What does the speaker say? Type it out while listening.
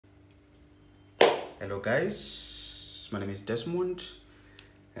Hello guys, my name is Desmond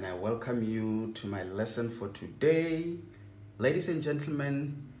and I welcome you to my lesson for today. Ladies and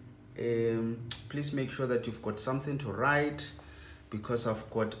gentlemen, please make sure that you've got something to write because I've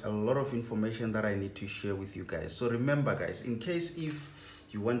got a lot of information that I need to share with you guys. So remember guys, in case if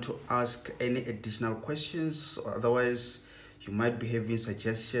you want to ask any additional questions, or otherwise you might be having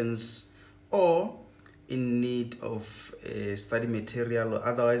suggestions or in need of study material or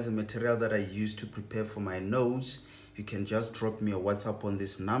otherwise the material that I use to prepare for my notes, you can just drop me a WhatsApp on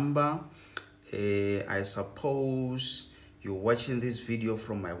this number. I suppose you're watching this video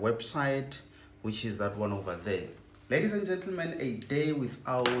from my website, which is that one over there. Ladies and gentlemen, a day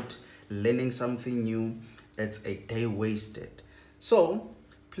without learning something new, it's a day wasted. So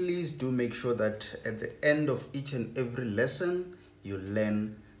please do make sure that at the end of each and every lesson, you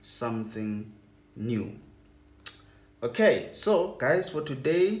learn something new. Okay, so guys, for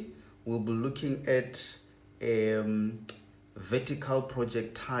today we'll be looking at vertical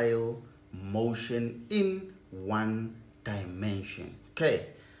projectile motion in one dimension. Okay,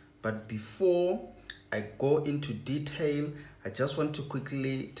 but before I go into detail, I just want to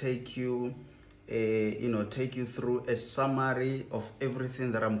quickly take you through a summary of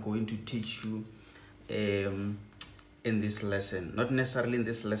everything that I'm going to teach you in this lesson. Not necessarily in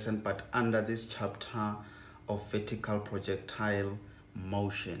this lesson, but under this chapter of vertical projectile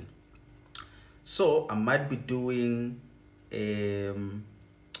motion. So I might be doing some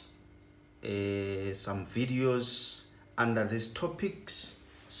videos under these topics.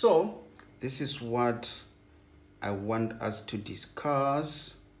 So this is what I want us to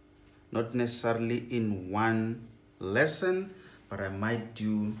discuss, not necessarily in one lesson, but I might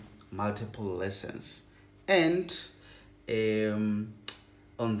do multiple lessons. And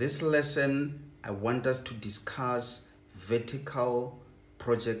on this lesson, I want us to discuss vertical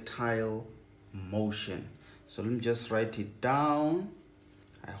projectile motion. So let me just write it down.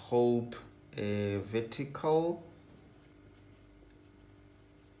 I hope vertical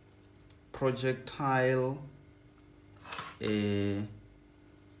projectile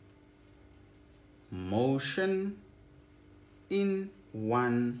motion in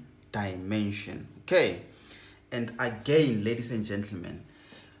one dimension. Okay, and again, ladies and gentlemen,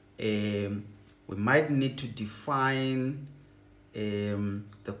 we might need to define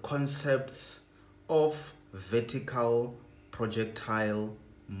the concepts of vertical projectile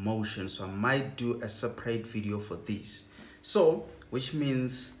motion. So I might do a separate video for this. So, which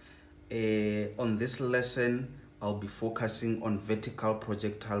means on this lesson, I'll be focusing on vertical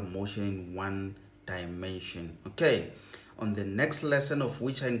projectile motion in one dimension. Okay, on the next lesson, of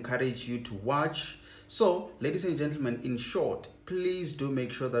which I encourage you to watch. So, ladies and gentlemen, in short, please do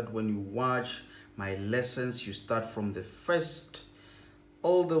make sure that when you watch my lessons, you start from the first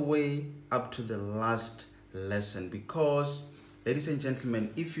all the way up to the last lesson, because ladies and gentlemen,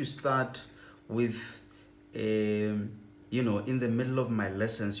 if you start with in the middle of my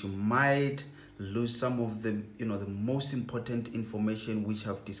lessons, you might lose some of the the most important information which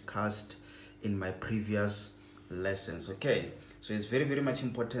I've discussed in my previous lessons. Okay, so it's very, very much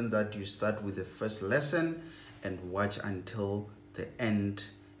important that you start with the first lesson and watch until the end,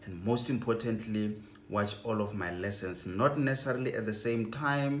 and most importantly, watch all of my lessons, not necessarily at the same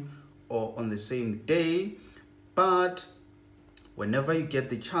time or on the same day, but whenever you get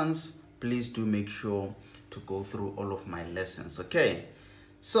the chance, please do make sure to go through all of my lessons. Okay,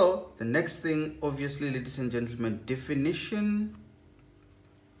 so the next thing, obviously, ladies and gentlemen, definitions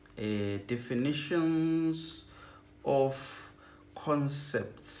of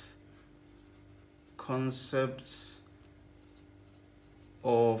concepts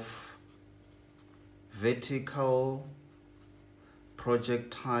of vertical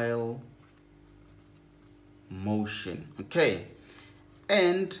projectile motion. Okay,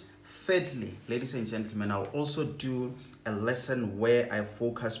 and thirdly, ladies and gentlemen, I'll also do a lesson where I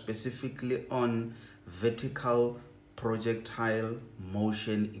focus specifically on vertical projectile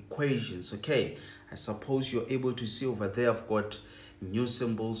motion equations. Okay, I suppose you're able to see over there I've got new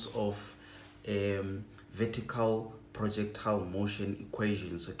symbols of vertical projectile motion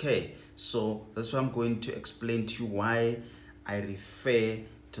equations. Okay, so that's why I'm going to explain to you why I refer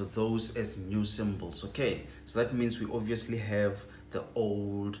to those as new symbols. Okay, so that means we obviously have the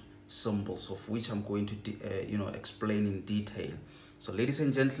old symbols, of which I'm going to explain in detail. So ladies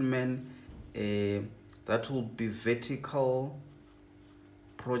and gentlemen, that will be vertical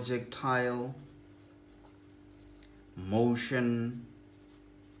projectile motion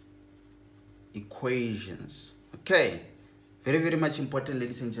equations. Okay, very, very much important,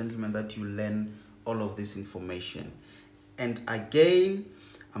 ladies and gentlemen, that you learn all of this information. And again,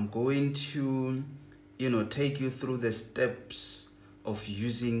 I'm going to take you through the steps of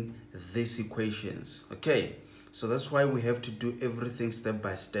using these equations. Okay, so that's why we have to do everything step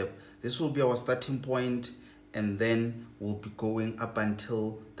by step. This will be our starting point, and then we'll be going up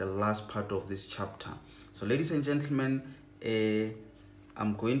until the last part of this chapter. So ladies and gentlemen,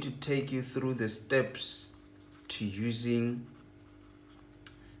 I'm going to take you through the steps to using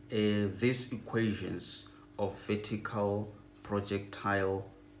these equations of vertical projectile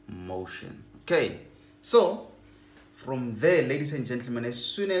motion. Okay, so from there, ladies and gentlemen, as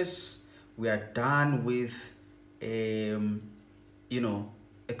soon as we are done with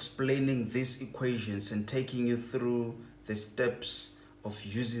explaining these equations and taking you through the steps of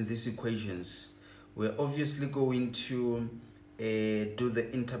using these equations, we're obviously going to do the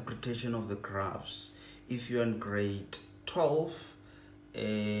interpretation of the graphs. If you're in grade 12,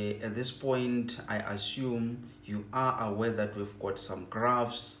 at this point, I assume you are aware that we've got some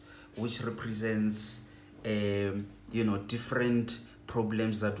graphs which represents different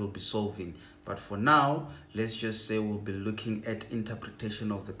problems that we'll be solving. But for now, let's just say we'll be looking at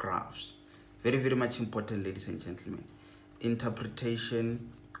interpretation of the graphs. Very, very much important, ladies and gentlemen.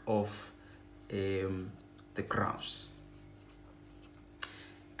 Interpretation of the graphs.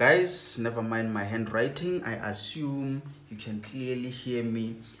 Guys, never mind my handwriting. I assume you can clearly hear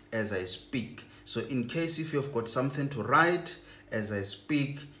me as I speak. So in case if you've got something to write as I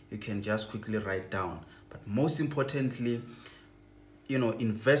speak, you can just quickly write down. But most importantly,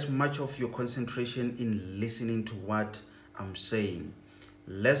 invest much of your concentration in listening to what I'm saying.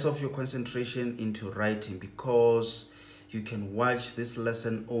 Less of your concentration into writing, because you can watch this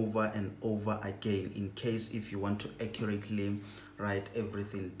lesson over and over again in case if you want to accurately write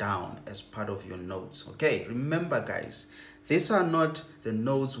everything down as part of your notes. Okay, remember guys, these are not the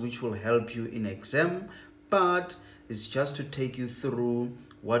notes which will help you in exam, but it's just to take you through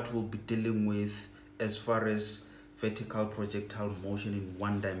what we'll be dealing with as far as vertical projectile motion in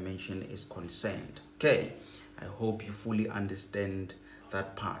one dimension is concerned. Okay, I hope you fully understand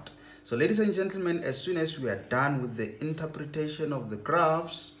that part. So ladies and gentlemen, as soon as we are done with the interpretation of the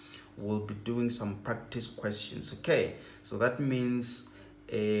graphs, we'll be doing some practice questions. Okay, so that means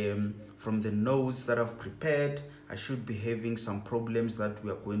from the notes that I've prepared, I should be having some problems that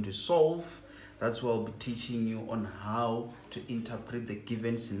we are going to solve. That's why I'll be teaching you on how to interpret the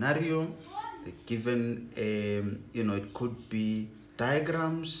given scenario. The given, it could be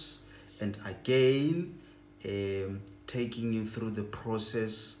diagrams, and again, taking you through the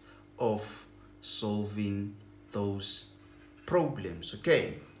process of solving those problems.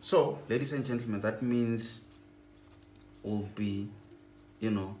 Okay, so ladies and gentlemen, that means we'll be,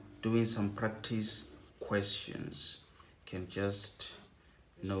 doing some practice questions. You can just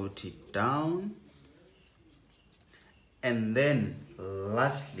note it down. And then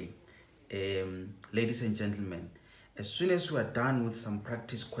lastly, ladies and gentlemen, as soon as we are done with some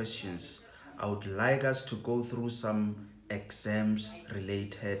practice questions, I would like us to go through some exams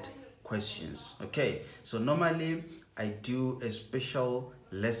related questions. Okay, so normally I do a special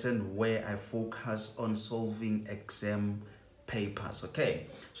lesson where I focus on solving exam papers. Okay,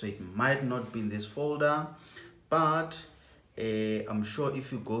 so it might not be in this folder, but I'm sure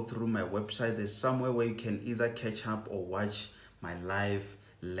if you go through my website, there's somewhere where you can either catch up or watch my live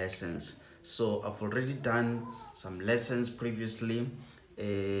lessons. So I've already done some lessons previously.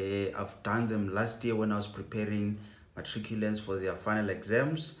 I've done them last year when I was preparing matriculants for their final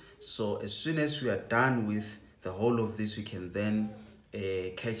exams. So as soon as we are done with the whole of this, we can then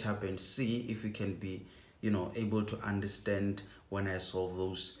catch up and see if we can be able to understand when I solve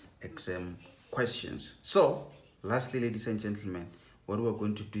those exam questions. So lastly, ladies and gentlemen, what we're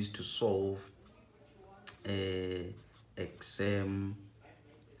going to do is to solve exam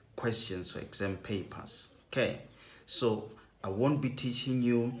questions or exam papers. Okay, so I won't be teaching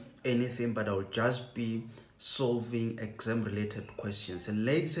you anything, but I'll just be solving exam related questions. And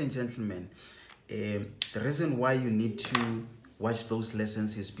ladies and gentlemen, the reason why you need to watch those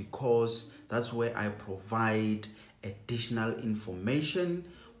lessons is because that's where I provide additional information,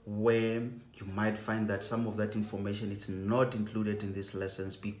 where you might find that some of that information is not included in these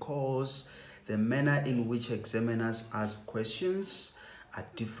lessons, because the manner in which examiners ask questions are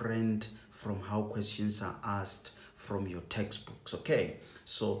different from how questions are asked from your textbooks. Okay,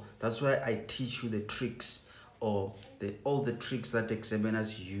 so that's why I teach you the tricks, or all the tricks that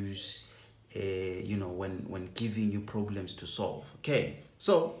examiners use when giving you problems to solve. Okay,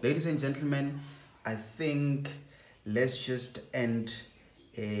 so ladies and gentlemen, I think let's just end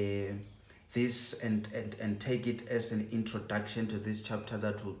this and take it as an introduction to this chapter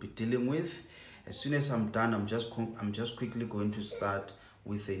that we'll be dealing with. As soon as I'm done, I'm just quickly going to start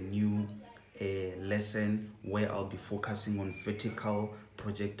with a new lesson where I'll be focusing on vertical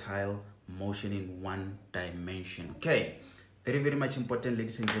projectile motion in one dimension. Okay, very, very much important,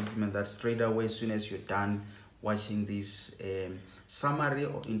 ladies and gentlemen, that straight away, as soon as you're done watching this summary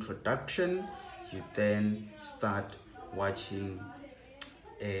or introduction, you then start watching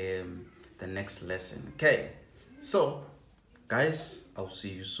the next lesson. Okay, so guys, I'll see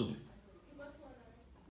you soon.